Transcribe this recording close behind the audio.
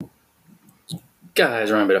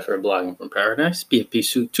Guys, Ryan Bit for Blogging from Paradise,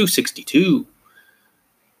 BFP 262.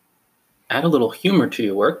 Add a little humor to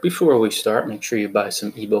your work. Before we start, make sure you buy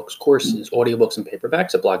some ebooks, courses, audiobooks, and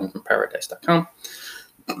paperbacks at bloggingfromparadise.com.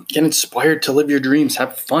 Get inspired to live your dreams.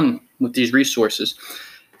 Have fun with these resources.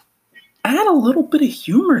 Add a little bit of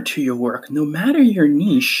humor to your work. No matter your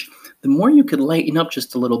niche, the more you could lighten up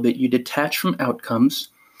just a little bit, you detach from outcomes.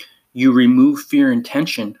 You remove fear and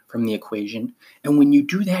tension from the equation. And when you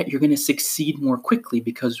do that, you're going to succeed more quickly,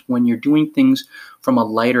 because when you're doing things from a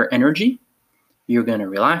lighter energy, you're going to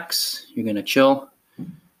relax, you're going to chill,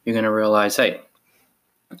 you're going to realize, hey,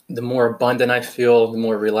 the more abundant I feel, the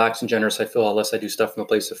more relaxed and generous I feel, the less I do stuff from a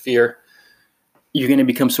place of fear. You're going to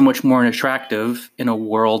become so much more attractive in a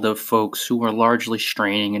world of folks who are largely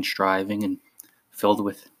straining and striving and filled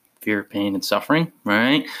with fear, pain, and suffering,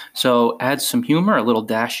 right? So add some humor, a little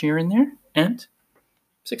dash here and there, and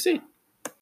succeed.